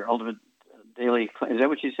see here, Ultimate Daily, is that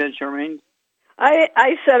what you said, Charmaine?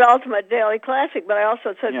 I said Ultimate Daily Classic, but I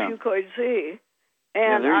also said Fucoid Z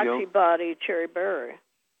and Oxybody Cherry Berry.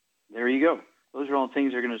 There you go. Those are all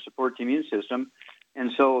things that are going to support the immune system.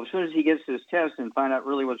 And so as soon as he gets this test and find out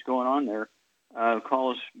really what's going on there,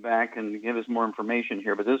 call us back and give us more information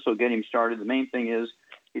here. But this will get him started. The main thing is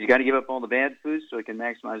he's got to give up all the bad foods so he can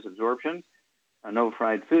maximize absorption. No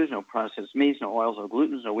fried foods, no processed meats, no oils, no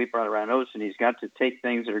glutens, no wheat, bran, oats. And he's got to take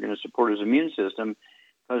things that are going to support his immune system.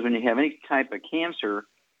 Because when you have any type of cancer,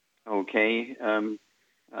 whether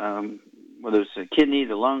it's the kidney,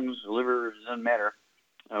 the lungs, the liver, it doesn't matter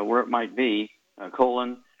where it might be,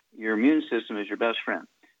 colon, your immune system is your best friend.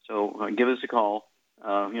 So give us a call,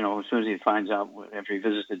 as soon as he finds out, after he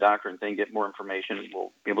visits the doctor and then get more information,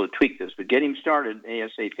 we'll be able to tweak this. But get him started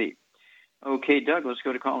ASAP. Okay, Doug, let's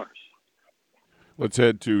go to callers. Let's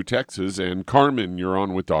head to Texas. And Carmen, you're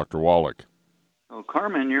on with Dr. Wallach. Oh,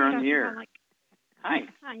 Carmen, you're on the air. Hi.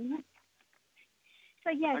 Hi.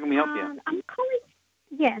 So, yes, how can we help you? I'm calling.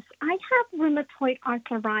 Yes, I have rheumatoid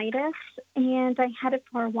arthritis, and I had it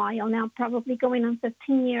for a while now, probably going on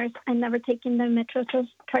 15 years. I've never taken the Metronidazole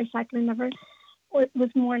tricycline, never. It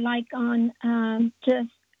was more like on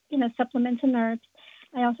supplements and herbs.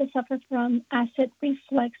 I also suffer from acid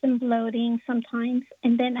reflux and bloating sometimes,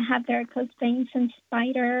 and then I have varicose veins and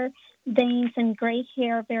spider veins and gray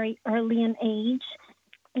hair very early in age,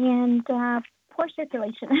 and poor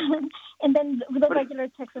circulation, and then the regular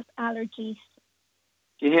Texas allergies.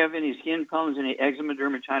 Do you have any skin problems, any eczema,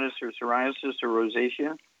 dermatitis, or psoriasis, or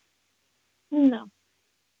rosacea? No.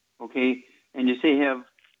 Okay, and you say you have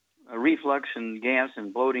reflux and gas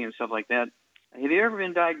and bloating and stuff like that. Have you ever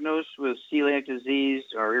been diagnosed with celiac disease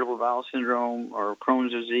or irritable bowel syndrome or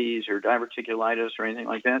Crohn's disease or diverticulitis or anything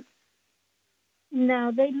like that?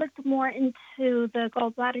 No, they looked more into the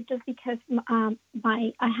gallbladder just because I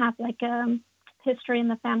have like a history in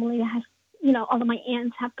the family that has, all of my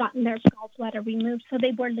aunts have gotten their gallbladder removed, so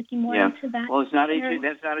they were looking more into that. Well, that's not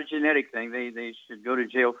a genetic thing. They should go to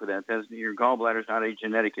jail for that. Your gallbladder is not a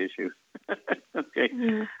genetic issue. Okay.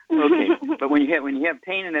 Okay. But when you have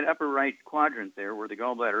pain in that upper right quadrant there, where the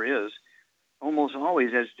gallbladder is, almost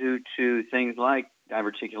always that's due to things like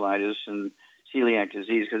diverticulitis and celiac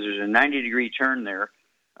disease, because there's a 90-degree turn there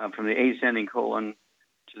from the ascending colon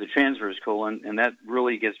to the transverse colon, and that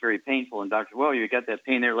really gets very painful. And doctor, well, you got that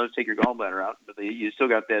pain there, let's take your gallbladder out, but you still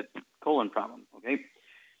got that colon problem, okay?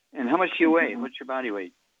 And how much do you weigh? What's your body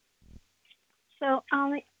weight? So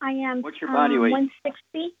I am. What's your body weight?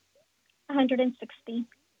 160.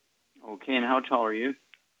 Okay, and how tall are you?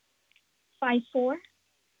 5'4".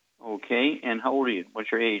 Okay, and how old are you? What's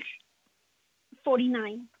your age?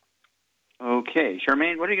 49. Okay,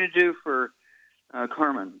 Charmaine, what are you going to do for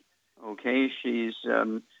Carmen? Okay, she's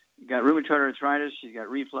got rheumatoid arthritis, she's got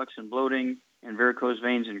reflux and bloating, and varicose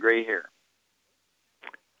veins and gray hair.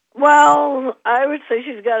 Well, I would say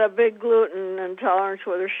she's got a big gluten intolerance,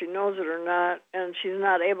 whether she knows it or not, and she's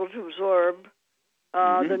not able to absorb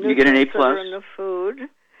the nutrients that are in the food.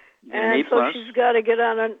 And so she's got to get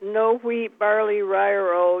on a no wheat, barley, rye,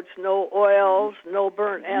 or oats, no oils, no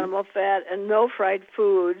burnt animal fat, and no fried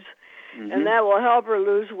foods. And that will help her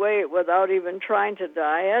lose weight without even trying to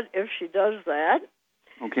diet if she does that.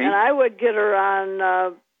 Okay. And I would get her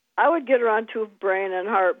on tooth, brain, and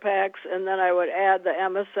heart packs, and then I would add the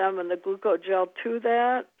MSM and the glucogel to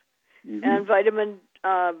that, and vitamin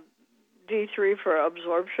D3 for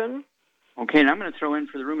absorption. Okay, and I'm going to throw in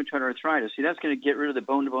for the rheumatoid arthritis. See, that's going to get rid of the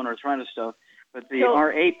bone-to-bone arthritis stuff, but the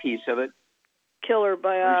RA piece of it... Killer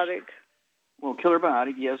biotic. Well, killer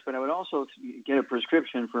biotic, yes, but I would also get a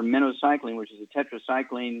prescription for minocycline, which is a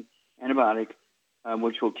tetracycline antibiotic,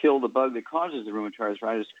 which will kill the bug that causes the rheumatoid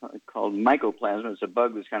arthritis, called mycoplasma. It's a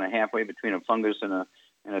bug that's kind of halfway between a fungus and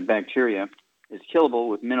a bacteria. It's killable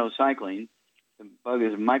with minocycline. The bug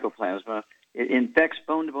is mycoplasma. It infects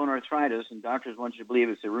bone-to-bone arthritis, and doctors want you to believe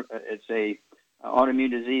it's a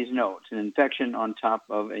autoimmune disease. No, it's an infection on top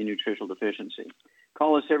of a nutritional deficiency.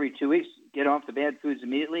 Call us every 2 weeks. Get off the bad foods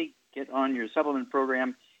immediately. Get on your supplement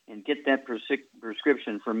program and get that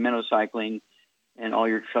prescription for minocycline, and all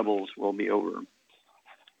your troubles will be over.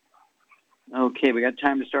 Okay, we got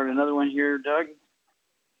time to start another one here, Doug?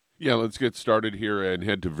 Yeah, let's get started here and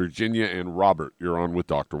head to Virginia. And Robert, you're on with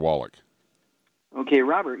Dr. Wallach. Okay,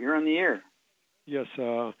 Robert, you're on the air. Yes,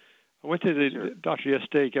 I went to the doctor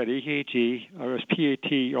yesterday, got EKG. I was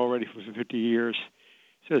PAT already for 50 years.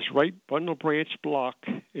 It says right bundle branch block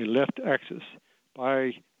in left axis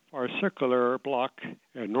by our circular block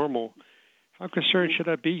and normal. How concerned should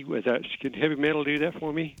I be with that? Can heavy metal do that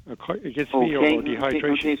for me against me or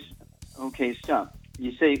dehydration? Okay, stop.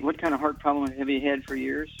 You say, what kind of heart problem have you had for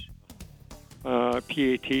years?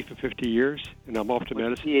 PAT for 50 years, and I'm off to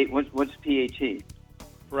medicine. What's PAT?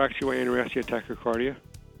 Paraxial anorexia tachycardia.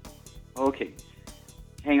 Okay.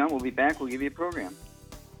 Hang on, we'll be back. We'll give you a program.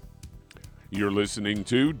 You're listening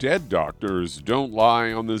to Dead Doctors Don't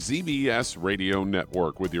Lie on the ZBS Radio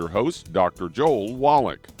Network with your host, Dr. Joel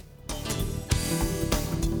Wallach.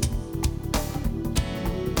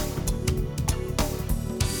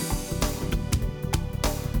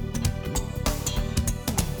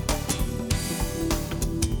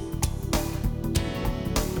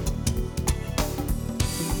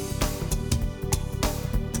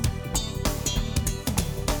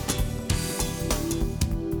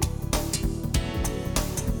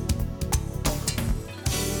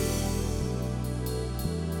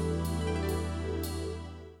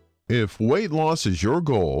 If weight loss is your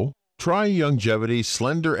goal, try Youngevity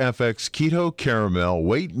Slender FX Keto Caramel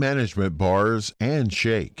Weight Management Bars and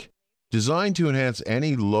Shake. Designed to enhance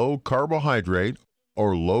any low carbohydrate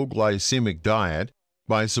or low glycemic diet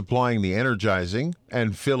by supplying the energizing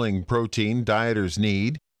and filling protein dieters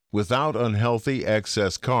need without unhealthy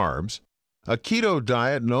excess carbs, a keto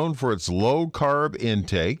diet known for its low carb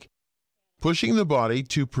intake, pushing the body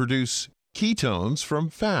to produce ketones from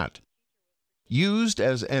fat. Used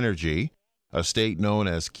as energy, a state known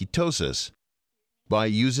as ketosis, by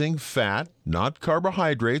using fat, not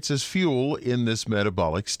carbohydrates, as fuel in this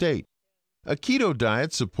metabolic state. A keto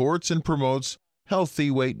diet supports and promotes healthy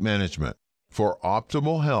weight management for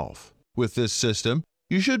optimal health. With this system,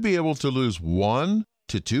 you should be able to lose 1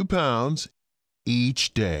 to 2 pounds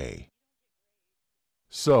each day.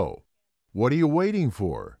 So, what are you waiting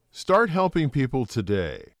for? Start helping people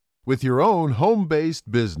today. with your own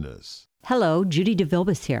home-based business. Hello, Judy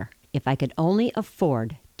DeVilbus here. If I could only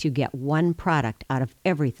afford to get one product out of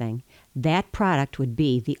everything, that product would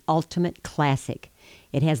be the Ultimate Classic.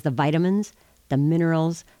 It has the vitamins, the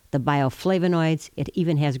minerals, the bioflavonoids. It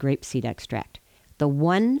even has grapeseed extract. The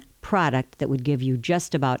one product that would give you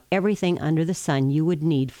just about everything under the sun you would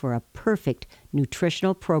need for a perfect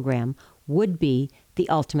nutritional program would be the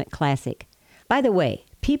Ultimate Classic. By the way,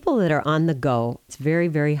 people that are on the go, it's very,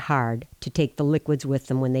 very hard to take the liquids with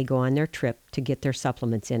them when they go on their trip to get their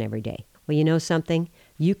supplements in every day. Well, you know something?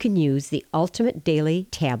 You can use the Ultimate Daily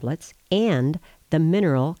tablets and the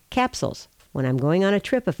mineral capsules. When I'm going on a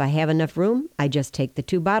trip, if I have enough room, I just take the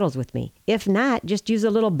 2 bottles with me. If not, just use a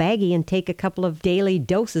little baggie and take a couple of daily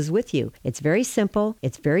doses with you. It's very simple.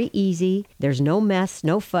 It's very easy. There's no mess,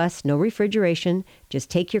 no fuss, no refrigeration. Just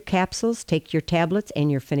take your capsules, take your tablets,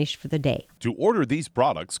 and you're finished for the day. To order these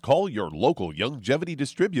products, call your local Youngevity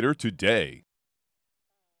distributor today.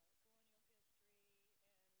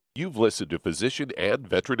 You've listened to physician and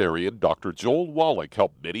veterinarian Dr. Joel Wallach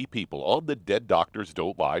help many people on the Dead Doctors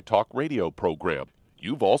Don't Lie talk radio program.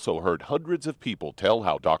 You've also heard hundreds of people tell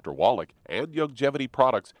how Dr. Wallach and Youngevity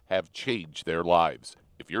products have changed their lives.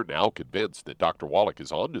 If you're now convinced that Dr. Wallach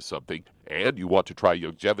is onto something and you want to try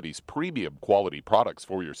Youngevity's premium quality products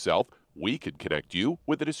for yourself, we can connect you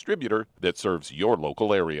with a distributor that serves your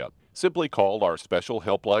local area. Simply call our special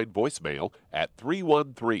helpline voicemail at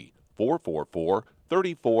 313-444-3463.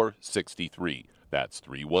 That's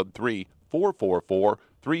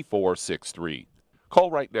 313-444-3463. Call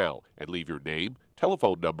right now and leave your name,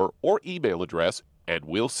 telephone number, or email address, and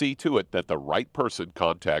we'll see to it that the right person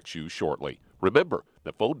contacts you shortly. Remember,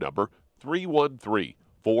 the phone number,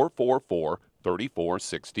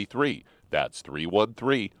 313-444-3463. That's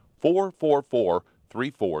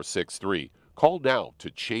 313-444-3463. Call now to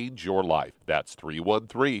change your life. That's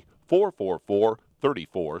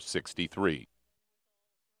 313-444-3463.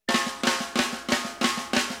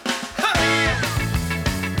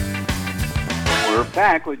 We're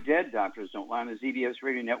back with Dead Doctors Don't Lie on the ZBS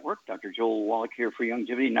Radio Network. Dr. Joel Wallach here for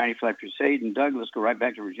Youngevity, 95 Crusade. And Doug, let's go right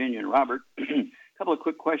back to Virginia and Robert. A couple of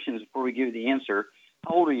quick questions before we give you the answer.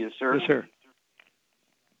 How old are you, sir? Yes, sir.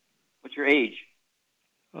 What's your age?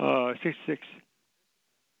 66.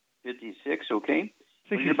 56, okay.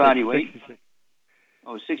 66, What's your body weight? 66.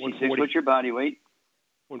 Oh, 66. 140. What's your body weight?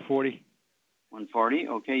 140. 140,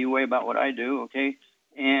 okay. You weigh about what I do, okay.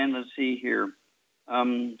 And let's see here.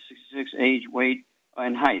 66, age, weight,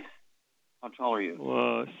 and height. How tall are you?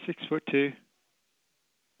 6'2".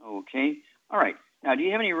 Okay. All right. Now, do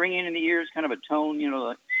you have any ringing in the ears, kind of a tone,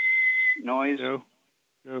 like noise? No.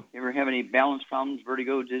 You ever have any balance problems,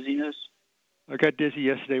 vertigo, dizziness? I got dizzy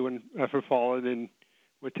yesterday after falling and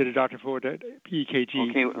went to the doctor for that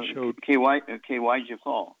EKG. Okay. Why'd you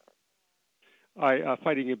fall?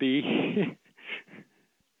 Fighting a bee.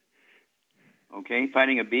 Okay,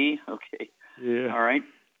 fighting a bee? Okay. Yeah. All right.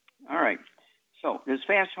 So this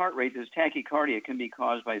fast heart rate, this tachycardia, can be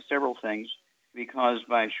caused by several things. It can be caused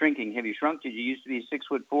by shrinking. Have you shrunk? Did you used to be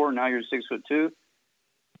 6'4", now you're 6'2"?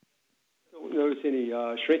 Don't notice any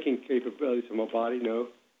shrinking capabilities in my body, no.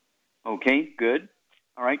 Okay, good.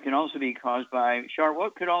 All right, can also be caused by,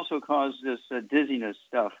 what could also cause this dizziness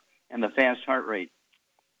stuff and the fast heart rate?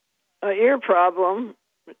 Ear problem.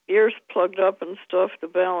 Ears plugged up and stuff. The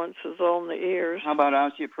balance is all in the ears. How about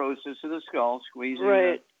osteoporosis of the skull, squeezing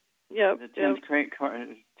right. the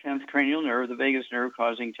 10th cranial nerve, the vagus nerve,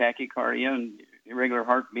 causing tachycardia and irregular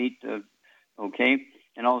heartbeat, okay?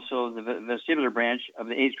 And also the vestibular branch of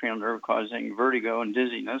the 8th cranial nerve causing vertigo and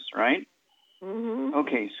dizziness, right? Mm-hmm.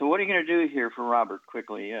 Okay, so what are you going to do here for Robert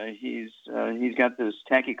quickly? He's got this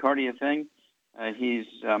tachycardia thing. Let's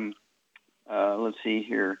see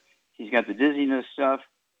here. He's got the dizziness stuff.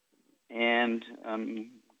 And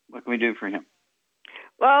what can we do for him?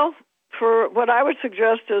 Well, for what I would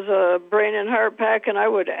suggest is a brain and heart pack, and I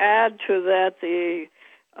would add to that the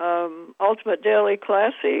Ultimate Daily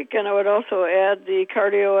Classic, and I would also add the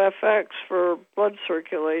Cardio FX for blood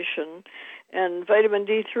circulation, and vitamin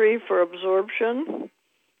D3 for absorption.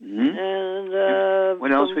 Mm-hmm. And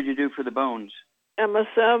what else would you do for the bones?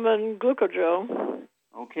 MSM and glucogel.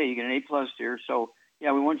 Okay, you get an A+ here. So,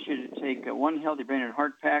 yeah, we want you to take one healthy brain and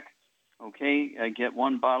heart pack. Okay, get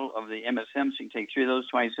one bottle of the MSM, so you can take 3 of those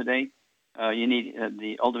twice a day. You need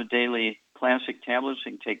the Ultimate Daily Classic tablets, so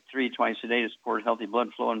you can take 3 twice a day to support healthy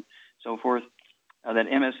blood flow and so forth. That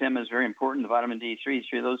MSM is very important. The vitamin D3,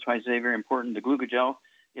 3 of those twice a day, very important. The glucogel,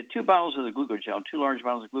 get 2 bottles of the glucogel, 2 large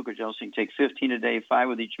bottles of glucogel, so you can take 15 a day, 5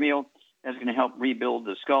 with each meal. That's going to help rebuild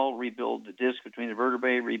the skull, rebuild the disc between the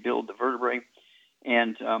vertebrae, rebuild the vertebrae.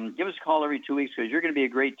 And give us a call every 2 weeks because you're going to be a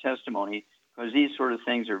great testimony because these sort of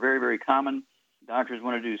things are very, very common. Doctors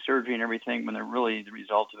want to do surgery and everything when they're really the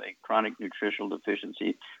result of a chronic nutritional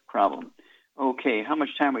deficiency problem. Okay, how much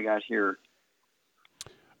time we got here?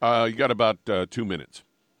 You got about 2 minutes.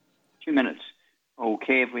 2 minutes.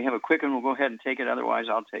 Okay, if we have a quick one, we'll go ahead and take it. Otherwise,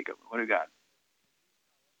 I'll take it. What do we got?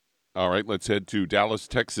 All right, let's head to Dallas,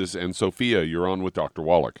 Texas. And Sophia, you're on with Dr.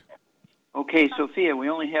 Wallach. Okay, Sophia, we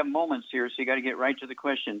only have moments here, so you got to get right to the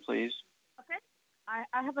question, please. Okay.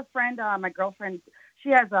 I have a friend, my girlfriend.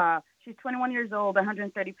 She's 21 years old,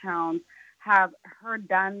 130 pounds, have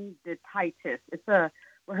hirsutism. It's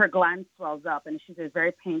where her gland swells up, and she says it's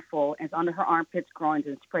very painful, and it's under her armpits, groins,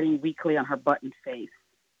 and spreading weakly on her butt and face.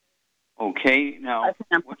 Okay, now,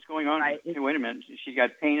 what's going on? Right. Hey, wait a minute. She's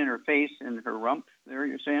got pain in her face and her rump there,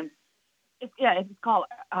 you're saying? It's called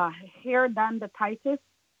hirsutism.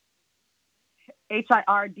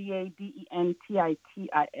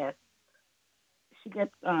 hirdadentis. She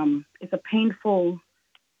gets it's a painful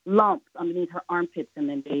lump underneath her armpits, and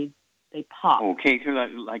then they pop. Okay, so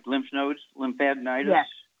like lymph nodes, lymphadenitis.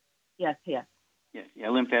 Yes. Yeah,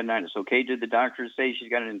 lymphadenitis. Okay, did the doctor say she's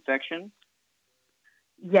got an infection?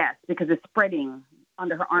 Yes, because it's spreading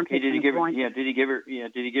under her armpits. Okay, did he give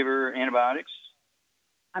her antibiotics?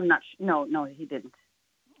 I'm not. No, he didn't.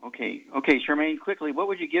 Okay, Charmaine, quickly, what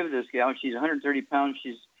would you give this gal? She's 130 pounds.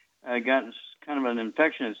 She's got kind of an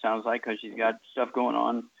infection, it sounds like, because she's got stuff going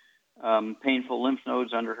on, painful lymph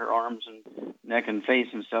nodes under her arms and neck and face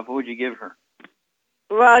and stuff. What would you give her?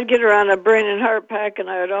 Well, I'd get her on a brain and heart pack, and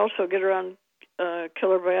I would also get her on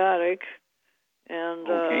Killer Biotic. And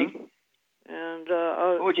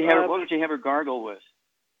what would you have her gargle with?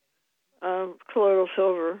 Colloidal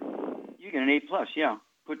silver. You get an A+, yeah.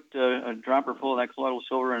 Put a dropper full of that colloidal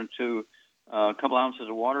silver into a couple ounces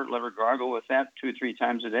of water. Let her gargle with that 2 or 3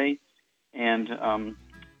 times a day. And the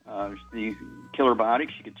Killer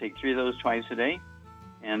Biotic, she could take 3 of those twice a day.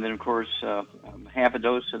 And then, of course, half a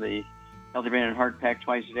dose of the Healthy Brain and Heart Pack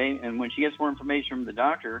twice a day. And when she gets more information from the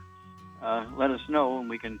doctor, let us know, and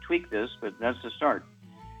we can tweak this, but that's the start.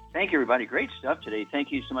 Thank you, everybody. Great stuff today.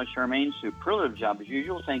 Thank you so much, Charmaine. Superlative job as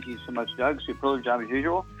usual. Thank you so much, Doug. Superlative job as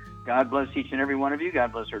usual. God bless each and every one of you.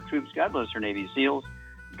 God bless our troops. God bless our Navy SEALs.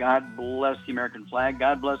 God bless the American flag.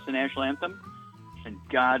 God bless the national anthem. And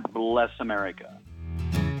God bless America.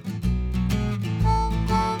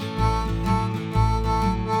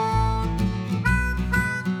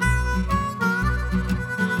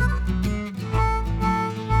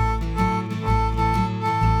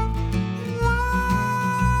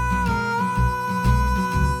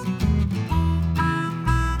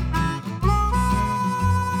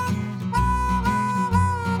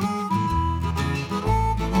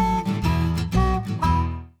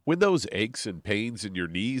 When those aches and pains in your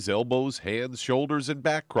knees, elbows, hands, shoulders, and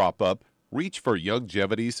back crop up, reach for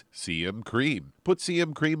Youngevity's CM Cream. Put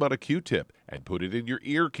CM Cream on a Q-tip and put it in your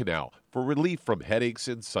ear canal for relief from headaches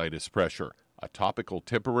and sinus pressure. A topical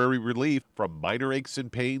temporary relief from minor aches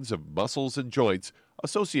and pains of muscles and joints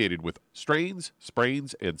associated with strains,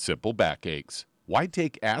 sprains, and simple backaches. Why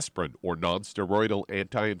take aspirin or non-steroidal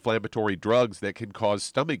anti-inflammatory drugs that can cause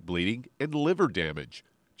stomach bleeding and liver damage?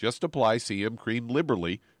 Just apply CM Cream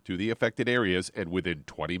liberally to the affected areas, and within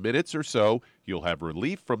 20 minutes or so, you'll have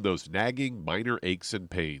relief from those nagging minor aches and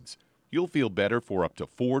pains. You'll feel better for up to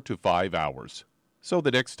 4 to 5 hours. So the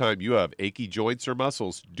next time you have achy joints or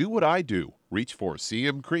muscles, do what I do. Reach for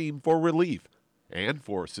CM Cream for relief. And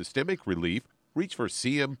for systemic relief, reach for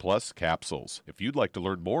CM Plus capsules. If you'd like to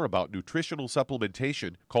learn more about nutritional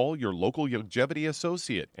supplementation, call your local Youngevity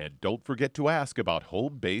associate. And don't forget to ask about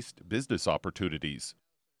home-based business opportunities.